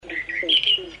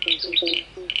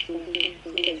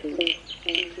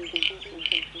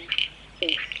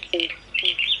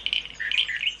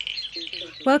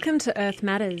Welcome to Earth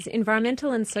Matters,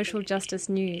 environmental and social justice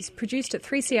news, produced at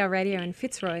 3CR Radio in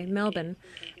Fitzroy, Melbourne,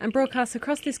 and broadcast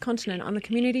across this continent on the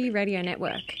Community Radio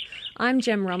Network. I'm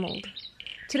Jem Rummold.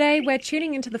 Today we're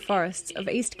tuning into the forests of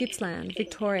East Gippsland,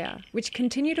 Victoria, which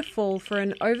continue to fall for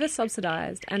an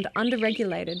over-subsidised and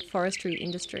under-regulated forestry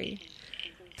industry.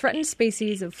 Threatened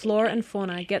species of flora and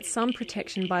fauna get some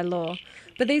protection by law,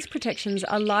 but these protections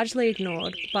are largely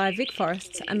ignored by Vic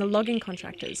Forests and the logging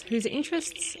contractors, whose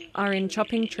interests are in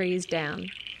chopping trees down.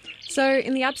 So,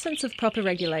 in the absence of proper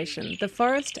regulation, the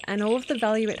forest and all of the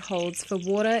value it holds for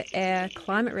water, air,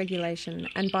 climate regulation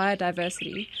and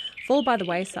biodiversity fall by the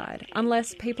wayside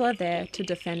unless people are there to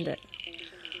defend it.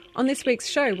 On this week's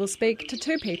show, we'll speak to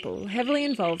two people heavily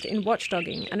involved in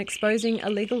watchdogging and exposing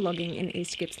illegal logging in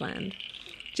East Gippsland.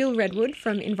 Jill Redwood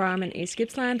from Environment East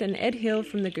Gippsland and Ed Hill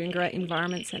from the Goongerah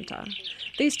Environment Centre.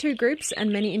 These two groups and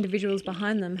many individuals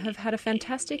behind them have had a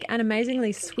fantastic and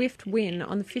amazingly swift win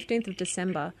on the 15th of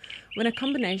December when a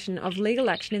combination of legal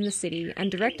action in the city and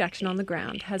direct action on the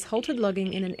ground has halted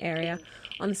logging in an area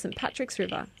on the St Patrick's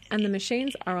River, and the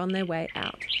machines are on their way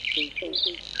out.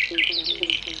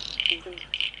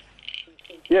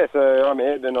 Yeah, so I'm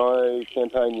Ed and I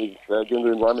campaign with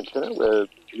Goongerah Environment Centre. We're a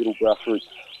little grassroots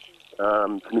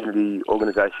community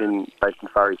organisation based in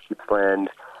Far East Gippsland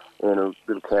in a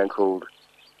little town called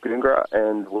Goongerah,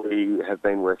 and we have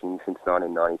been working since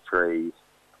 1993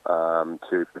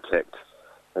 to protect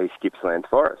East Gippsland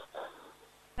forests.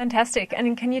 Fantastic.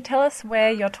 And can you tell us where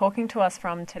you're talking to us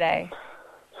from today?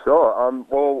 Sure.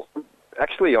 Well,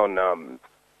 actually on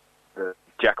the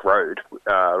Jack Road,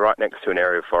 right next to an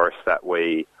area of forest that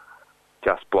we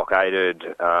just blockaded.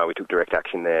 We took direct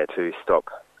action there to stop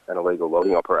an illegal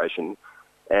logging operation,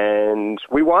 and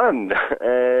we won.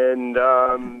 And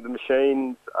the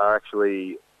machines are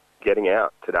actually getting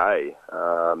out today.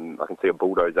 I can see a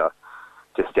bulldozer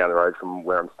just down the road from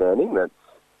where I'm standing that's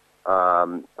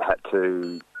had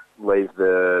to leave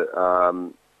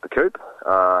the coop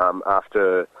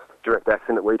after direct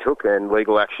action that we took and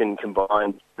legal action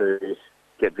combined to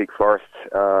get Vic Forest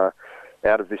out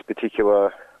of this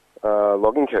particular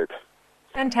logging coop.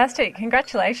 Fantastic.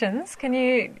 Congratulations. Can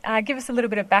you give us a little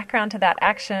bit of background to that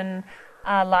action,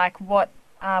 like what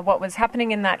was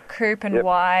happening in that coop and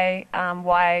why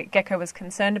GECO was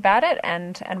concerned about it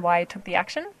and why it took the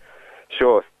action?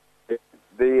 Sure. The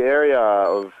area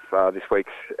of this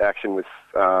week's action was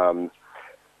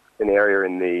an area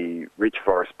in the Rich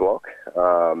Forest block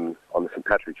on the St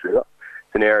Patrick's River.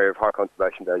 It's an area of high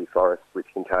conservation value forest which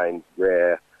contains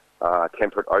rare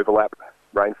temperate overlap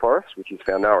rainforest, which is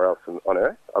found nowhere else on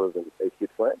Earth other than East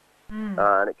Gippsland.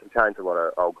 And it contains a lot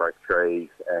of old growth trees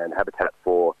and habitat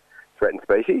for threatened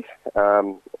species.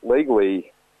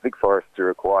 Legally, Vic Forests are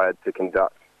required to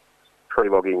conduct tree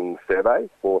logging surveys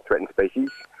for threatened species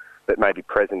that may be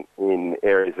present in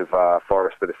areas of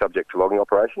forest that are subject to logging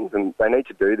operations, and they need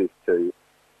to do this to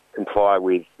comply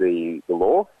with the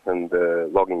law and the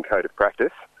logging code of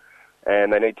practice,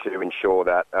 and they need to ensure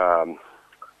that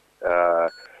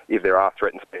if there are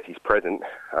threatened species present,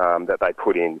 that they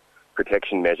put in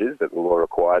protection measures that the law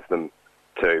requires them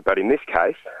to. But in this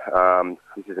case,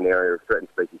 this is an area of threatened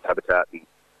species habitat and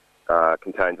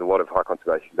contains a lot of high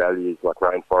conservation values like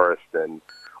rainforest and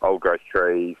old growth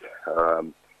trees,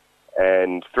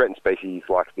 and threatened species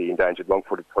like the endangered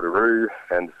long-footed potoroo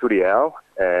and the sooty owl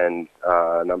and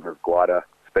a number of glider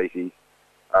species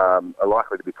are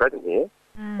likely to be present here.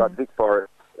 But Vic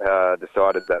Forest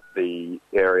decided that the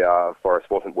area of forest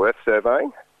wasn't worth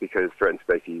surveying because threatened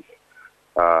species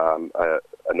are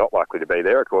not likely to be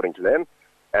there, according to them.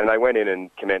 And they went in and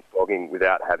commenced logging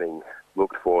without having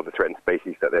looked for the threatened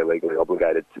species that they're legally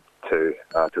obligated to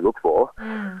look for.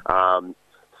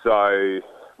 So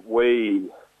we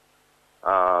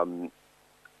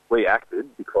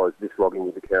acted because this logging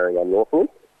was occurring unlawfully,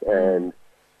 and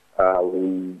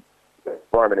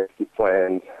Environment East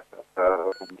Gippsland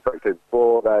spoke to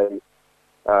before they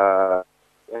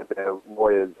had their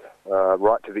lawyers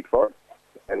write to Vic Forest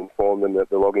and inform them that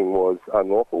the logging was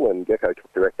unlawful, and GECO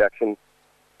took direct action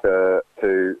to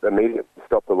immediately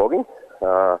stop the logging,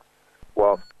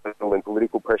 whilst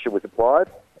political pressure was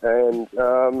applied, and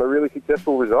a really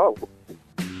successful result.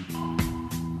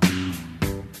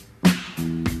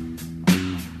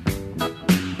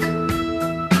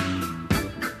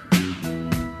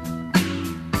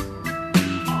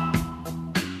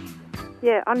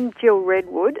 Yeah, I'm Jill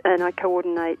Redwood and I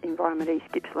coordinate Environment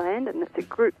East Gippsland, and it's a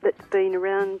group that's been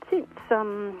around since,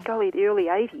 the early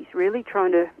 80s really,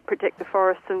 trying to protect the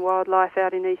forests and wildlife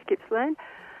out in East Gippsland.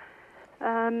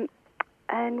 And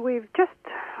we've just,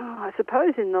 I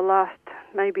suppose in the last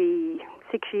maybe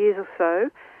 6 years or so,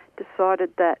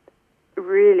 decided that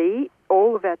really,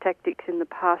 all of our tactics in the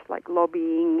past, like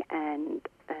lobbying and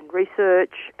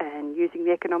research and using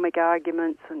the economic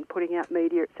arguments and putting out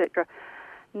media, etc.,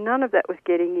 none of that was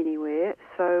getting anywhere.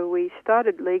 So we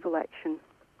started legal action,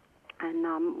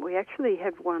 and we actually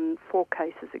have won 4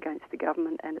 cases against the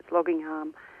government and its logging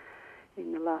arm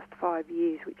in the last 5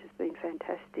 years, which has been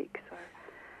fantastic. So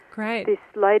great. this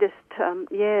latest,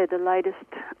 the latest,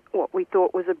 what we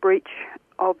thought was a breach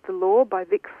of the law by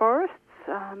Vic Forests,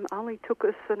 only took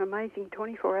us an amazing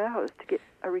 24 hours to get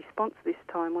a response this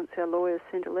time once our lawyers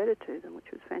sent a letter to them,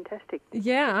 which was fantastic.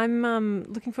 Yeah, I'm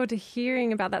looking forward to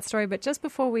hearing about that story. But just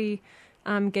before we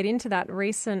get into that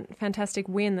recent fantastic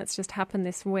win that's just happened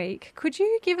this week, could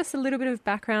you give us a little bit of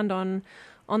background on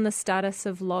the status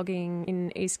of logging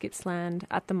in East Gippsland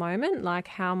at the moment, like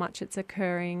how much it's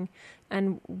occurring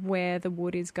and where the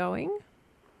wood is going?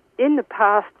 In the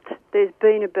past, there's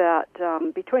been about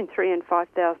between 3,000 and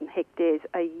 5,000 hectares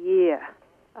a year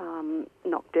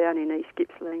knocked down in East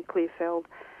Gippsland, Clearfeld.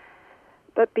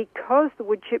 But because the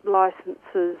wood chip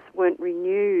licences weren't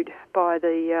renewed by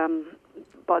the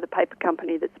paper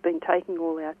company that's been taking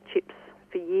all our chips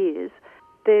for years,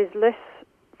 there's less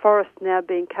forest now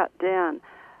being cut down.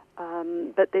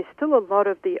 But there's still a lot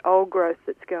of the old growth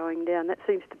that's going down. That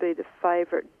seems to be the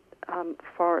favourite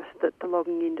forest that the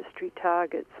logging industry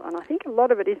targets. And I think a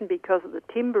lot of it isn't because of the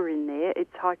timber in there,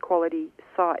 it's high quality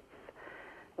sites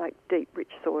like deep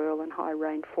rich soil and high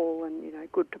rainfall and,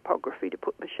 good topography to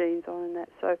put machines on and that.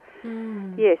 So,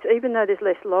 yes, even though there's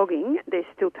less logging, they're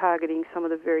still targeting some of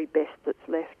the very best that's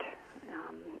left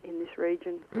in this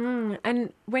region.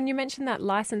 And when you mentioned that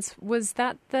licence, was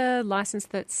that the licence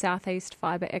that Southeast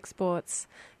Fibre Exports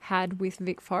had with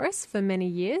Vic Forests for many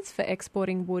years for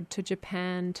exporting wood to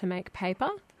Japan to make paper?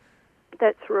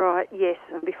 That's right, yes.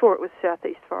 Before it was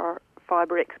Southeast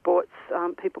Fibre Exports,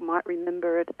 people might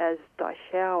remember it as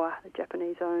Daishowa, the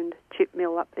Japanese-owned chip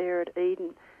mill up there at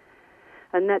Eden.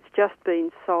 And that's just been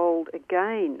sold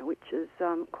again, which is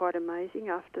quite amazing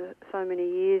after so many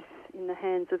years in the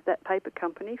hands of that paper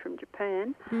company from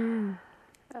Japan.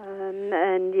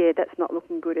 And that's not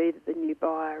looking good either. The new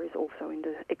buyer is also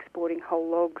into exporting whole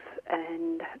logs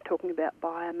and talking about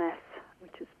biomass,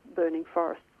 which is burning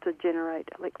forests to generate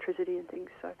electricity and things.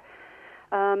 So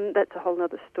that's a whole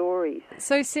other story.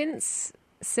 So since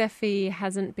CEFI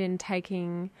hasn't been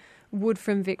taking wood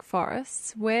from Vic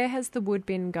Forests, where has the wood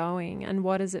been going and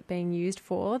what is it being used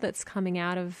for that's coming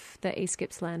out of the East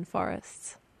Gippsland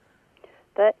forests?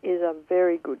 That is a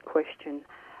very good question.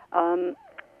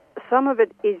 Some of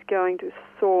it is going to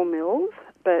sawmills,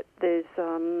 but there's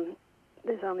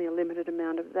only a limited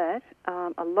amount of that.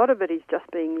 A lot of it is just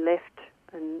being left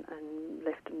and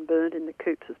burnt in the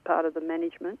coops as part of the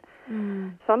management.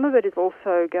 Some of it is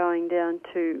also going down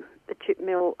to the chip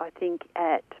mill, I think,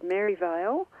 at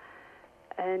Maryvale.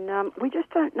 And we just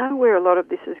don't know where a lot of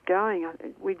this is going.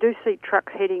 We do see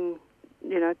trucks heading,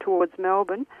 towards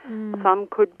Melbourne. Some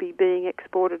could be being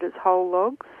exported as whole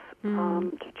logs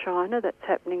to China. That's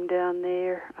happening down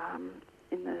there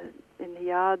in the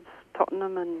yards,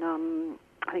 Tottenham and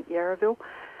I think Yarraville.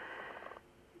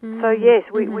 So yes,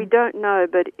 we don't know,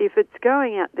 but if it's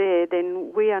going out there,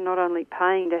 then we are not only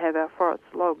paying to have our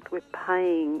forests logged, we're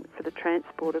paying for the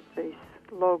transport of these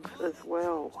logs as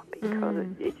well, because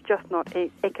it's just not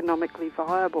economically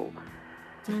viable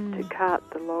to cart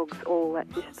the logs all that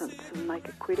distance and make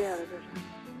a quid out of it.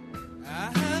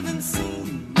 I haven't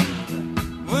seen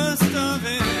the worst of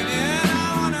it yet.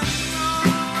 I want to know,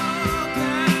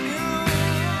 can you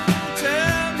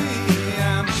tell me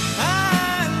I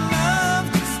love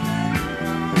to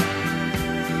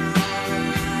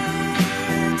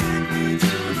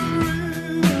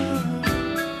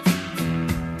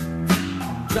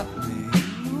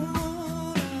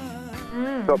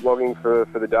Stop logging for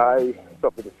the day,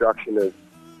 stop the destruction of,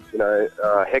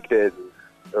 hectares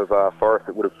of forest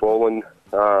that would have fallen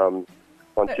on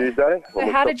Tuesday.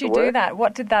 So how did you do that?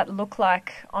 What did that look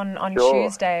like on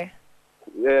Tuesday?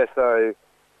 Yeah, so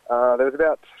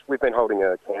we've been holding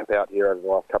a camp out here over the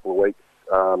last couple of weeks,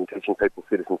 teaching people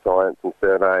citizen science and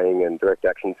surveying and direct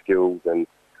action skills and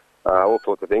all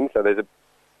sorts of things. So there's a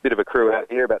bit of a crew out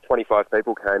here, about 25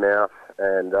 people came out,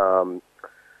 and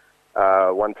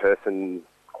one person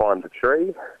climbed a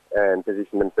tree and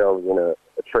positioned themselves in a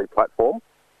tree platform,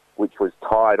 which was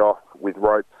tied off with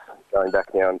ropes going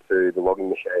back down to the logging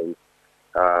machine,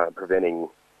 preventing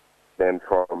them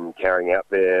from carrying out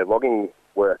their logging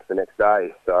work the next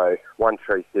day. So one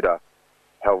tree sitter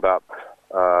held 5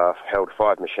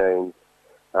 machines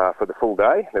for the full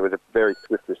day. There was a very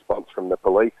swift response from the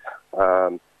police.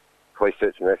 Police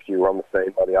search and rescue were on the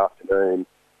scene by the afternoon,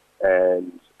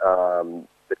 and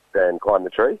climbed the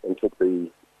tree and took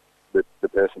the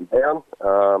person down.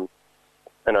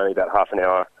 And only about half an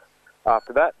hour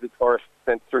after that, Vic Forest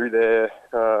sent through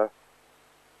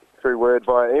through word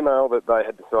via email that they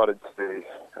had decided to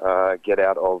get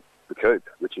out of the coop,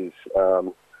 which is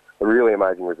a really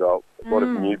amazing result. A lot of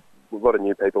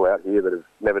new people out here that have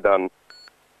never done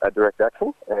a direct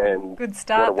action, and good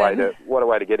start. What a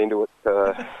way to get into it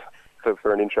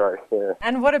for an intro. Yeah.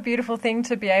 And what a beautiful thing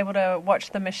to be able to watch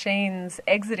the machines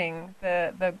exiting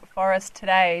the forest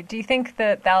today. Do you think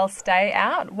that they'll stay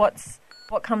out? What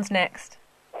comes next?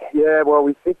 Yeah, well,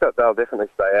 we think that they'll definitely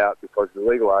stay out because the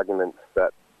legal arguments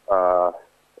that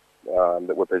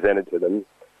were presented to them,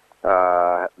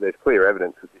 there's clear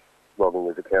evidence that this logging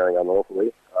was occurring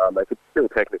unlawfully. They could still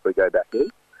technically go back in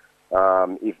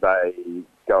if they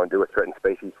go and do a threatened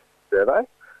species survey.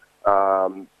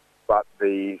 But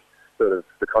the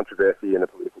controversy and the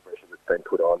political pressure that's been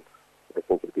put on, I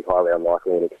think it'd be highly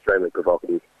unlikely and extremely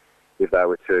provocative if they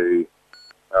were to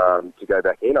go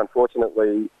back in.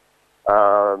 Unfortunately,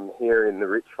 here in the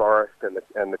Rich Forest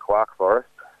and the Quark Forest,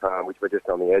 which we're just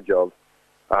on the edge of,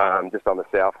 just on the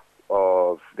south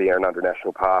of the Arunandra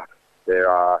National Park, there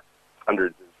are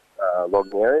hundreds of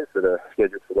logging areas that are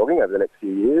scheduled for logging over the next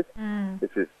few years.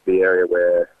 This is the area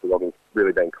where the logging's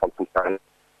really been concentrated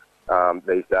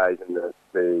these days, and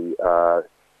the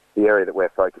area that we're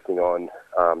focusing on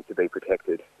to be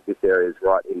protected. This area is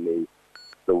right in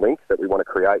the link that we want to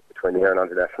create between the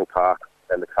Arunandra National Park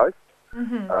and the coast,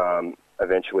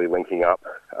 eventually linking up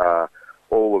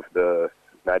all of the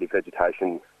native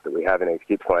vegetation that we have in East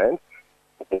Gippsland,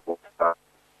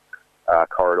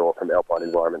 corridor from alpine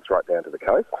environments right down to the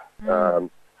coast. And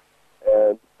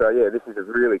so, yeah, this is a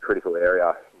really critical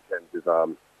area in terms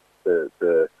of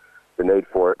the need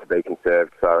for it to be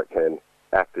conserved so it can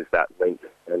act as that link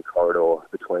and corridor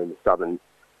between the southern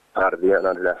part of the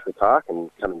Arunandra National Park and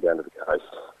coming down to the coast.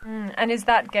 And is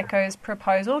that GECO's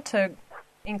proposal to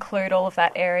include all of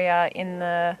that area in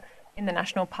the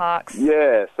national parks?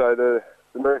 Yeah, so the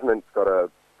movement's got a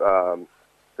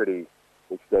pretty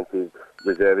extensive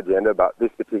reserve agenda, but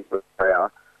this particular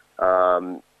area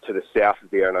to the south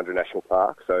of the Arunandra National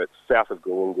Park, so it's south of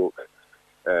Goolgoolwook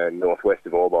and northwest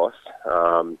of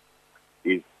Orbost,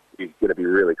 is going to be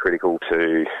really critical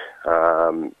to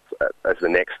as the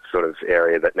next sort of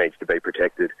area that needs to be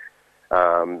protected,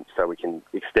 so we can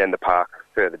extend the park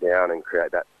further down and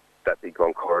create that big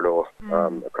long corridor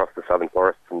across the southern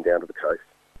forests and down to the coast.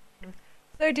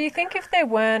 So do you think if there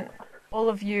weren't all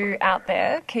of you out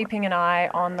there keeping an eye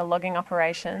on the logging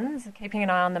operations, keeping an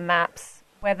eye on the maps,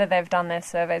 whether they've done their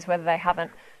surveys, whether they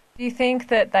haven't, do you think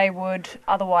that they would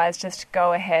otherwise just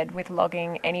go ahead with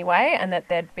logging anyway and that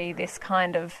there'd be this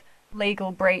kind of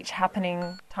legal breach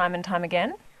happening time and time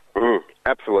again?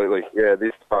 Absolutely. Yeah,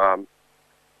 this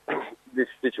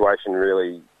situation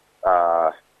really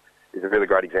is a really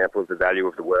great example of the value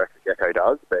of the work that GECO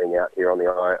does, being out here on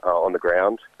the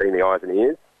ground, being the eyes and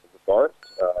ears of the forest,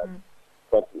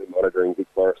 constantly monitoring Vic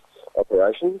Forest's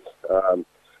operations,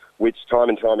 which time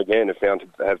and time again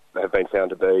have been found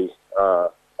to be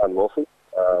unlawful.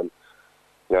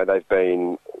 They've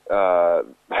been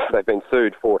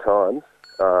sued 4 times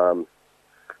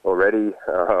already.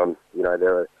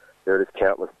 There are just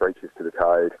countless breaches to the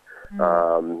code,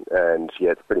 and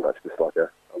yeah, it's pretty much just like a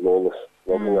lawless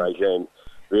logging regime,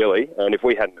 really. And if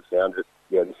we hadn't have found it,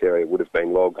 this area would have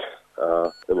been logged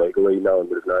illegally. No one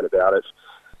would have known about it.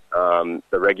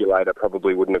 The regulator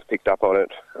probably wouldn't have picked up on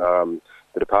it.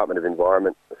 The Department of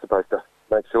Environment is supposed to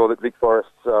make sure that Vic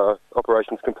Forest's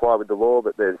operations comply with the law,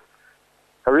 but there's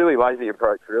a really lazy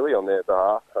approach, really, on their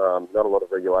behalf. Not a lot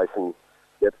of regulation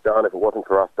gets done. If it wasn't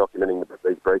for us documenting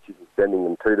these breaches and sending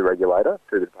them to the regulator,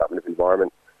 to the Department of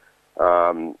Environment,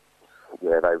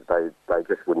 they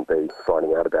just wouldn't be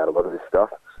finding out about a lot of this stuff.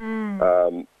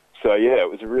 So, yeah, it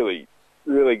was a really,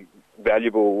 really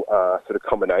valuable sort of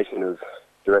combination of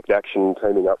direct action,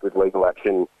 teaming up with legal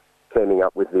action, teaming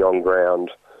up with the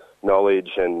on-ground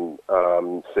knowledge and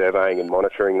surveying and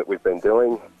monitoring that we've been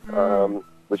doing,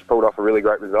 which pulled off a really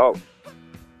great result.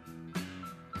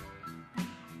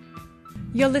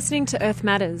 You're listening to Earth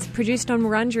Matters, produced on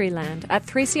Wurundjeri land at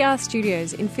 3CR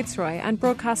Studios in Fitzroy and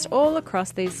broadcast all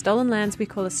across these stolen lands we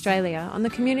call Australia on the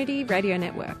Community Radio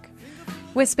Network.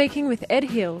 We're speaking with Ed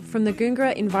Hill from the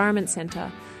Goongerah Environment Centre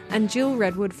and Jill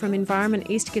Redwood from Environment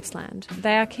East Gippsland.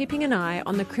 They are keeping an eye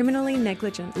on the criminally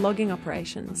negligent logging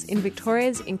operations in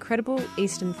Victoria's incredible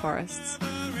eastern forests.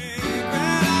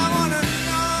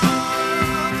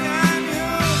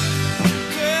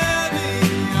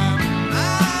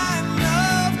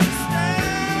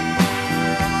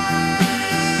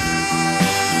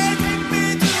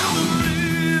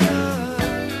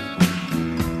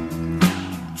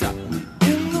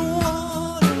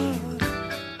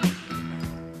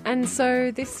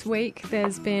 So this week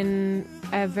there's been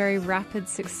a very rapid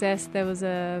success. There was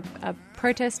a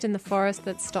protest in the forest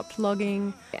that stopped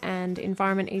logging, and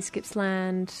Environment East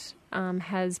Gippsland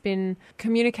has been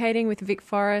communicating with Vic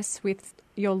Forests, with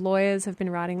your lawyers have been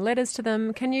writing letters to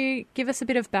them. Can you give us a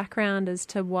bit of background as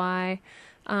to why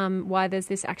there's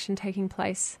this action taking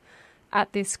place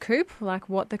at this coup, like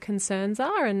what the concerns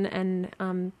are,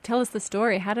 and tell us the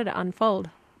story. How did it unfold?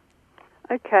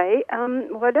 Okay,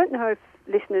 well, I don't know if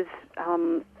listeners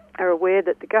are aware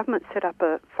that the government set up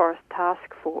a forest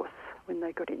task force when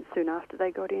they got in, soon after they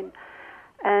got in,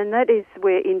 and that is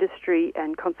where industry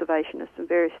and conservationists and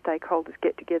various stakeholders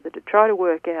get together to try to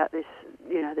work out this,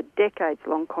 the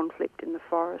decades-long conflict in the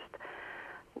forest.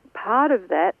 Part of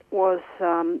that was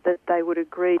that they would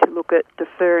agree to look at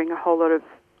deferring a whole lot of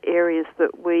areas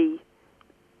that we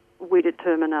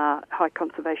determine are high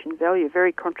conservation value,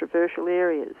 very controversial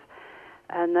areas.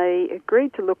 And they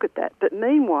agreed to look at that. But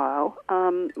meanwhile,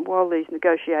 while these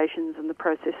negotiations and the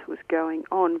process was going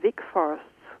on, Vic Forests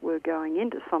were going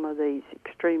into some of these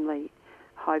extremely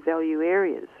high-value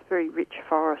areas, very rich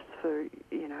forests for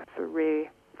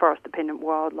rare forest-dependent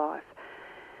wildlife.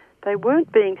 They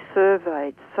weren't being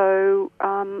surveyed. So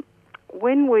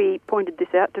when we pointed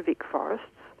this out to Vic Forests,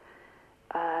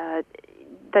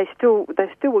 they still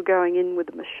were going in with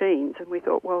the machines, and we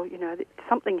thought, well,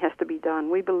 something has to be done.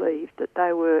 We believed that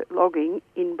they were logging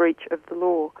in breach of the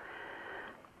law.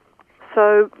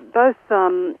 So both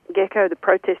GECO, the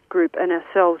protest group, and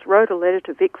ourselves wrote a letter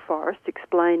to Vic Forest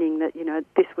explaining that,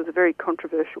 this was a very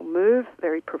controversial move,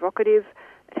 very provocative.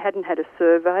 It hadn't had a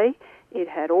survey. It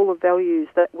had all the values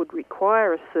that would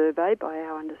require a survey by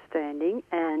our understanding,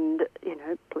 and,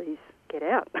 please get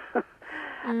out.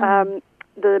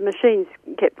 The machines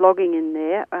kept logging in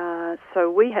there, so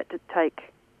we had to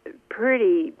take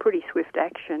pretty swift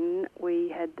action. We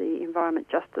had the Environment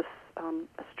Justice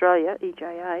Australia,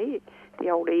 EJA, the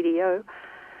old EDO,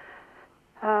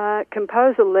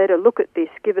 compose a letter, look at this,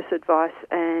 give us advice,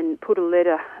 and put a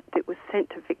letter that was sent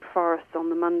to Vic Forests on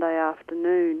the Monday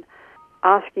afternoon,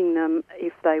 asking them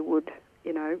if they would,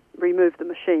 remove the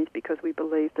machines because we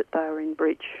believed that they were in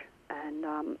breach.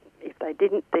 And if they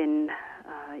didn't, then,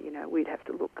 we'd have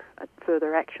to look at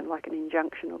further action like an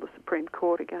injunction or the Supreme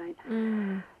Court again.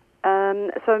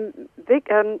 So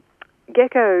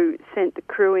GECO sent the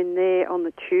crew in there on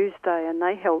the Tuesday, and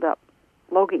they held up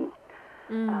logging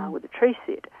with a tree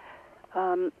sit.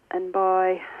 And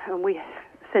we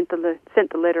sent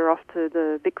the letter off to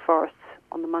the Vic Forests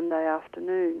on the Monday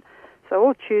afternoon. So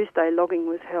all Tuesday logging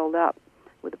was held up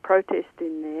with a protest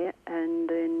in there, and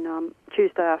then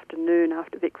Tuesday afternoon,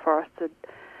 after Vic Forests had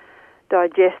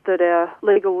digested our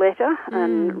legal letter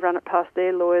and run it past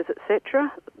their lawyers, etc.,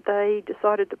 they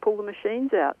decided to pull the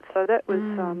machines out. So that was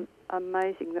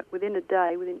amazing that within a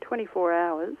day, within 24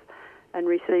 hours, and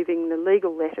receiving the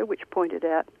legal letter, which pointed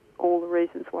out all the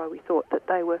reasons why we thought that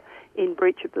they were in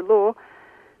breach of the law,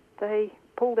 they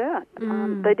pulled out.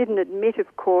 They didn't admit,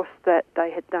 of course, that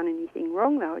they had done anything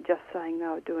wrong. They were just saying they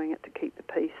were doing it to keep the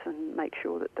peace and make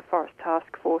sure that the Forest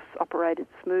Task Force operated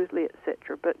smoothly,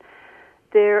 etc. But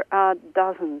there are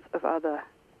dozens of other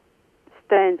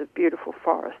stands of beautiful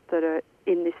forest that are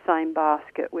in this same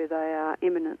basket where they are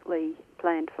imminently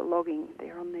planned for logging.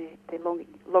 They're on their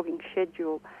logging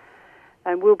schedule.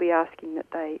 And we'll be asking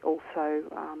that they also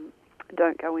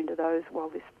don't go into those while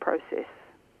this process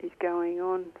is going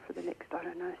on for the next,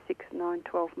 6, 9,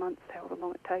 12 months, however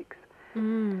long it takes.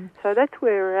 So that's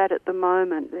where we're at the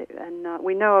moment. And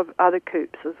we know of other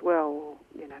coups as well,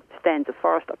 stands of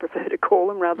forest, I prefer to call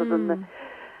them, rather than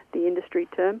the industry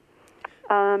term,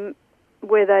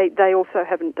 where they also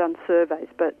haven't done surveys,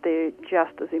 but they're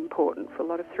just as important for a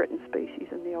lot of threatened species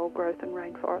in the old growth and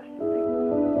rainforest.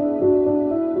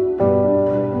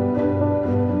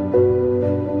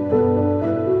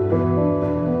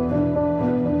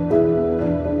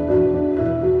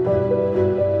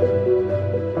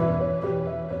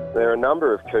 There are a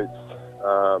number of coops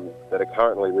that are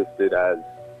currently listed as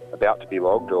about to be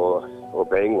logged or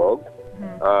being logged,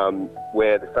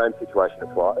 where the same situation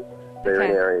applies. They're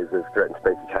in areas of threatened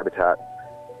species habitat.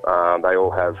 They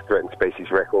all have threatened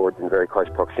species records in very close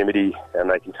proximity, and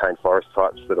they contain forest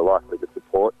types that are likely to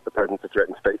support the presence of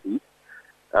threatened species.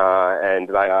 And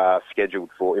they are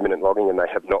scheduled for imminent logging, and they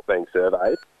have not been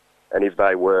surveyed. And if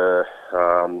they were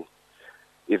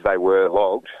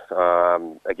logged,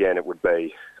 again, it would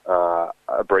be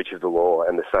a breach of the law,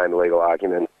 and the same legal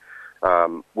argument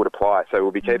would apply. So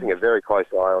we'll be keeping a very close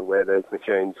eye on where those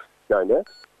machines go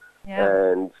next,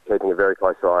 and keeping a very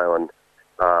close eye on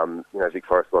Vic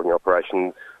Forest logging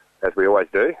operations, as we always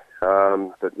do.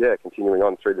 but yeah, continuing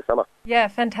on through the summer. Yeah,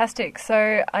 fantastic.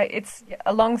 So it's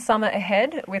a long summer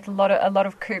ahead with a lot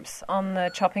of coops on the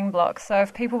chopping block. So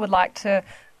if people would like to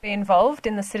be involved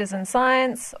in the citizen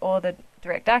science or the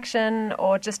direct action,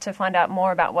 or just to find out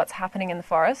more about what's happening in the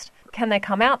forest, can they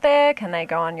come out there? Can they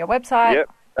go on your website? Yep,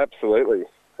 absolutely.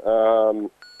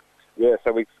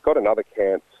 So we've got another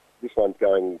camp. This one's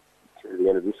going through the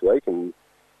end of this week, and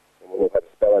we'll have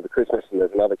a spell over Christmas, and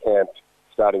there's another camp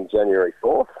starting January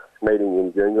 4th, meeting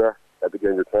in Goongerah at the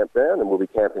Goongerah campground, and we'll be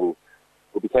camping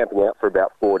out for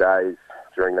about 4 days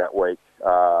during that week.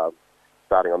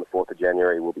 Starting on the 4th of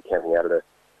January, we'll be camping out at a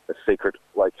secret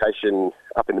location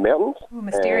up in the mountains. Ooh,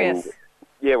 mysterious. And,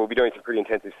 yeah, we'll be doing some pretty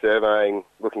intensive surveying,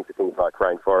 looking for things like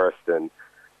rainforest and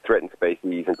threatened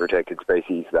species and protected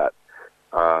species that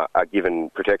are given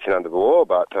protection under the law,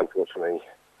 but unfortunately,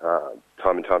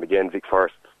 time and time again, Vic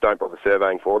Forests don't bother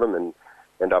surveying for them and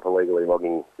end up illegally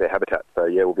logging their habitat. So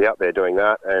yeah, we'll be out there doing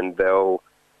that, and there'll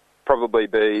probably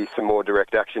be some more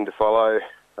direct action to follow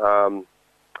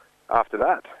after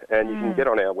that. And you can get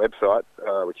on our website,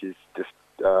 which is just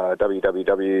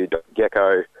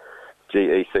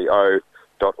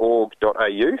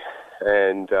www.geco.org.au,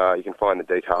 and you can find the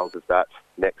details of that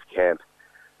next camp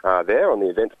there on the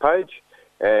events page.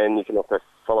 And you can also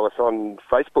follow us on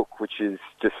Facebook, which is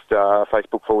just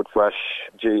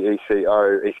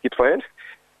Facebook.com/GECO East Gippsland.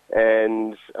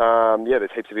 And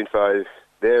there's heaps of info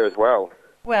there as well.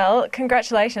 Well,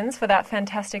 congratulations for that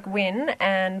fantastic win,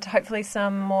 and hopefully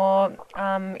some more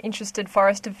interested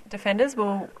forest defenders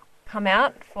will come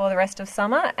out for the rest of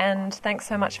summer. And thanks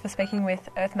so much for speaking with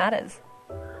Earth Matters.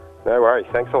 No worries.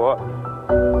 Thanks a lot.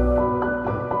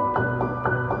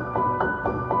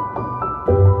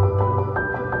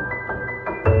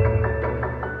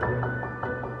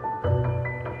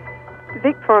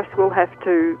 Vic Forest will have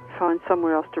to find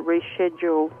somewhere else to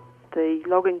reschedule the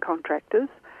logging contractors,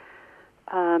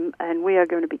 and we are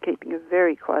going to be keeping a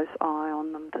very close eye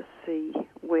on them to see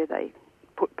where they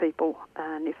put people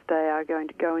and if they are going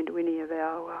to go into any of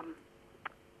our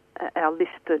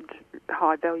listed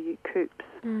high-value coops.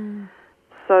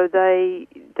 So they're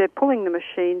pulling the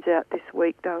machines out this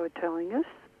week, they were telling us,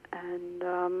 and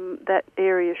that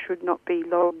area should not be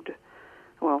logged,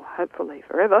 well, hopefully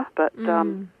forever, but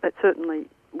it certainly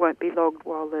won't be logged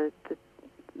while the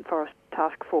Forest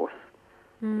Task Force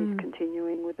is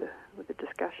continuing with the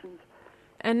discussions.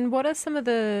 And what are some of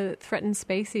the threatened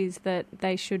species that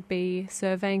they should be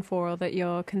surveying for, or that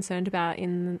you're concerned about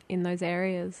in those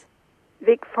areas?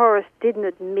 Vic Forest didn't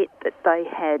admit that they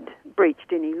had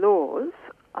breached any laws,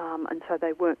 and so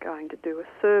they weren't going to do a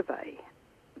survey.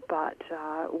 But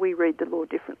we read the law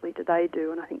differently to they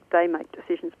do, and I think they make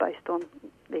decisions based on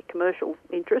their commercial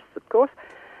interests, of course.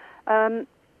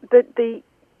 But the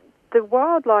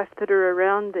wildlife that are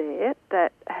around there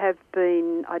that have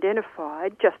been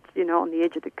identified just, on the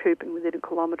edge of the coop and within a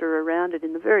kilometre around it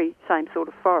in the very same sort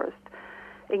of forest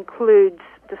includes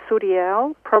the sooty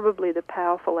owl, probably the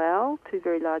powerful owl, two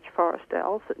very large forest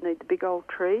owls that need the big old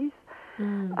trees.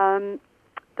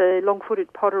 The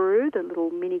long-footed potteroo, the little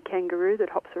mini kangaroo that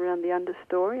hops around the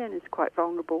understory and is quite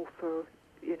vulnerable for,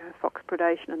 fox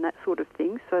predation and that sort of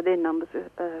thing. So their numbers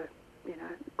are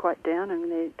quite down,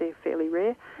 and they're fairly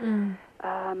rare.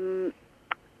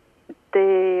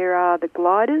 There are the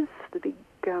gliders, the big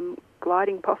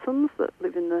gliding possums that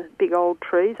live in the big old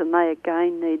trees, and they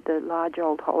again need the large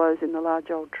old hollows in the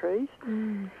large old trees.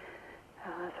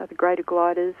 So the greater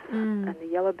gliders and the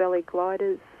yellow-bellied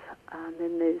gliders.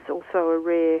 Then there's also a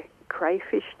rare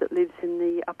crayfish that lives in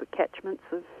the upper catchments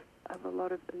of a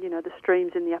lot of, the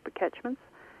streams in the upper catchments.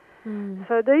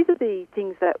 So these are the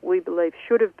things that we believe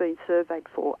should have been surveyed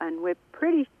for, and we're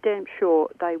pretty damn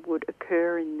sure they would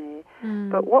occur in there.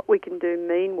 But what we can do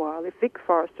meanwhile, if Vic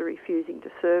Forest are refusing to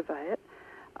survey it,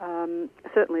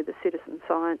 certainly the citizen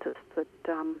scientists that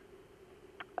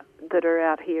are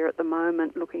out here at the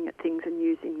moment looking at things and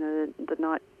using the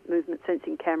night movement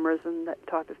sensing cameras and that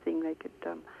type of thing, they could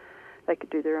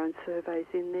do their own surveys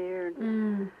in there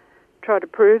and try to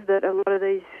prove that a lot of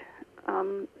these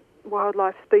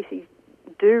wildlife species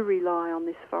do rely on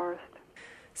this forest.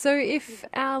 So if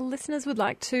our listeners would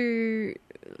like to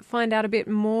find out a bit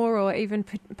more or even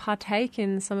partake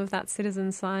in some of that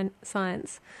citizen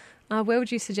science, where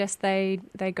would you suggest they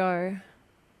go?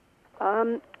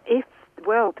 It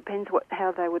depends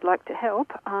how they would like to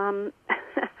help.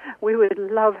 We would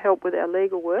love help with our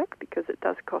legal work because it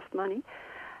does cost money.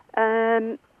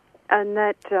 And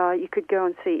that you could go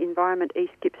and see Environment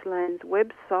East Gippsland's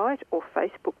website or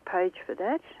Facebook page for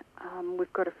that.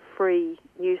 We've got a free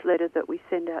newsletter that we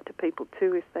send out to people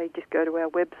too if they just go to our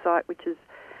website, which is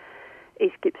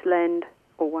East Gippsland,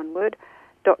 or one word,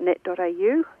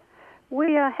 .net.au.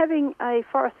 We are having a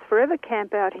Forests Forever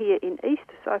camp out here in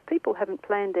Easter, so if people haven't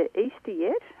planned their Easter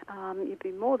yet, you'd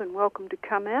be more than welcome to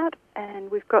come out, and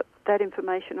we've got that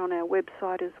information on our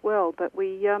website as well. But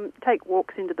we take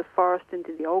walks into the forest,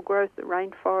 into the old growth, the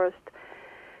rainforest.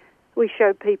 We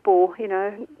show people,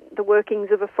 the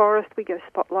workings of a forest. We go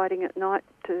spotlighting at night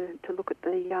to look at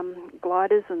the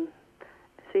gliders and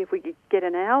see if we could get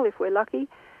an owl if we're lucky.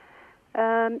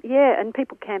 And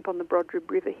people camp on the Brodrib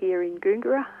River here in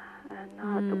Goongerah.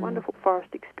 And it's a wonderful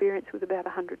forest experience with about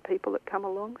 100 people that come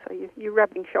along. So you're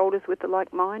rubbing shoulders with the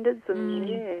like-mindeds and,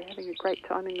 having a great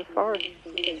time in the forest.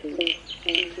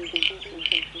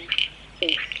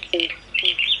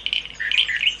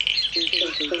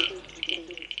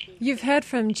 You've heard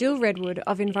from Jill Redwood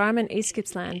of Environment East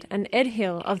Gippsland and Ed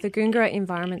Hill of the Goongerah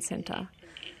Environment Centre.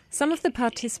 Some of the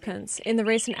participants in the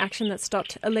recent action that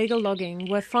stopped illegal logging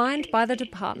were fined by the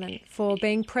department for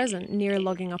being present near a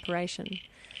logging operation.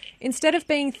 Instead of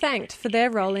being thanked for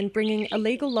their role in bringing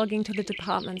illegal logging to the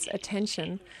department's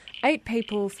attention, 8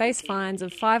 people face fines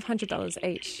of $500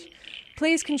 each.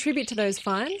 Please contribute to those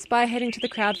fines by heading to the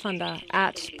crowdfunder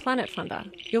at Planet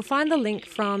Funder. You'll find the link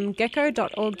from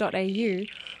gecko.org.au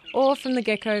or from the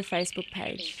Gecko Facebook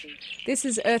page. This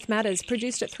is Earth Matters,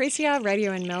 produced at 3CR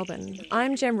Radio in Melbourne.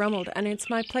 I'm Jem Rummold, and it's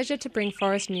my pleasure to bring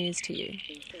forest news to you.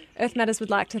 Earth Matters would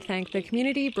like to thank the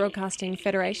Community Broadcasting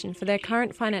Federation for their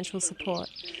current financial support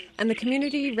and the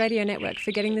Community Radio Network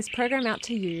for getting this program out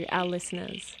to you, our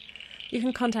listeners. You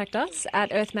can contact us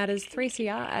at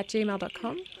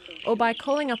earthmatters3cr@gmail.com or by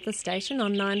calling up the station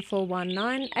on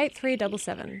 9419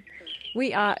 8377.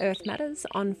 We are Earth Matters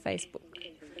on Facebook.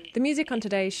 The music on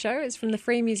today's show is from the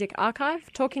Free Music Archive,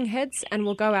 Talking Heads, and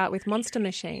We'll Go Out with Monster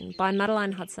Machine by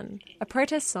Madeline Hudson, a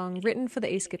protest song written for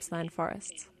the East Gippsland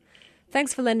forests.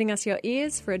 Thanks for lending us your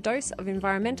ears for a dose of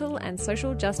environmental and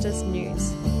social justice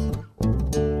news.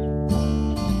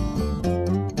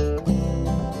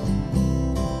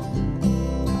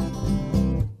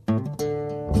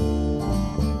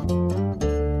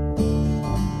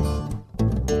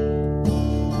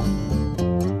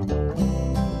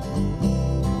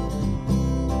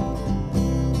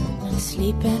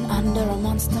 Sleeping under a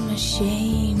monster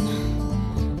machine.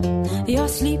 You're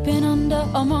sleeping under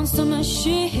a monster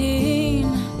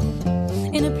machine,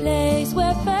 in a place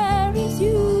where fairies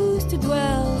used to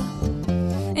dwell,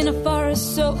 in a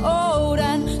forest so old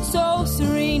and so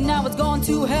serene. Now it's gone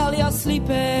to hell. You're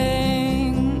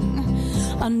sleeping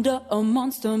under a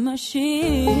monster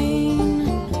machine.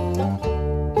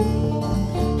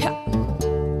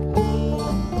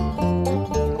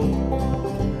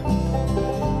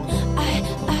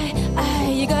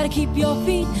 You gotta keep your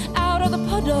feet out of the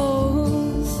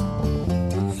puddles.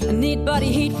 I need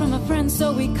body heat from a friend,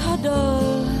 so we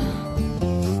cuddle.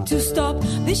 To stop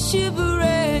this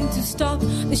shivering, to stop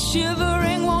this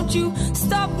shivering. Won't you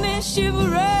stop me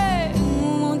shivering?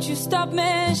 Won't you stop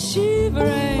me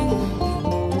shivering?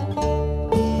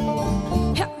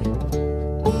 Yeah.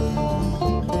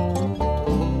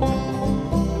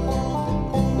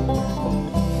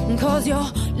 'Cause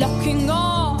you're locking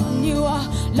on, you are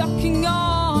locking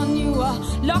on, you are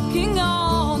locking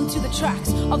on to the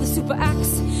tracks of the super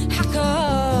axe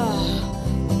hacker.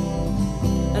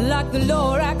 And like the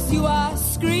Lorax, you are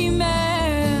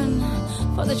screaming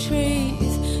for the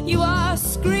trees, you are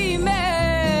screaming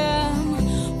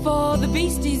for the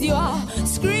beasties, you are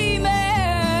screaming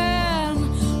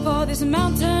for this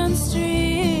mountain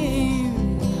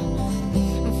stream,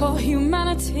 for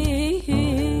humanity.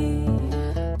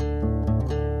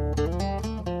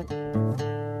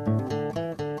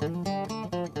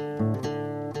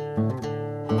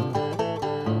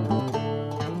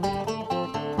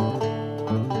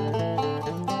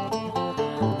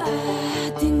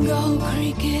 Dingo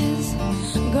Creek is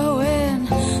going,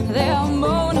 they'll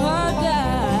moan her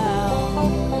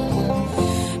down.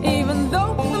 Even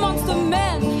though the monster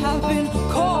men have been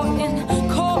caught in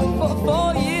court for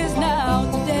 4 years now,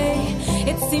 today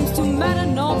it seems to matter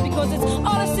not, because it's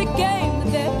all a sick game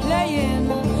that they're playing.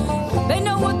 They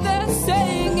know what they're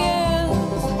saying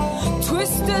is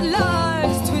twisted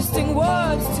lies, twisting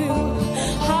words to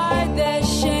hide their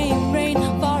shame. Rain,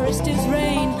 forest is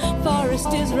rain,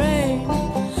 forest is rain.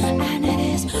 And it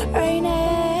is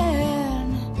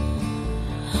raining,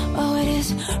 oh it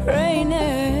is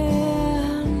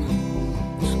raining.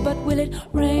 But will it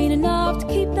rain enough to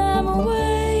keep them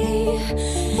away?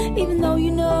 Even though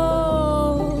you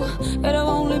know it'll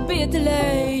only be a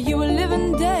delay.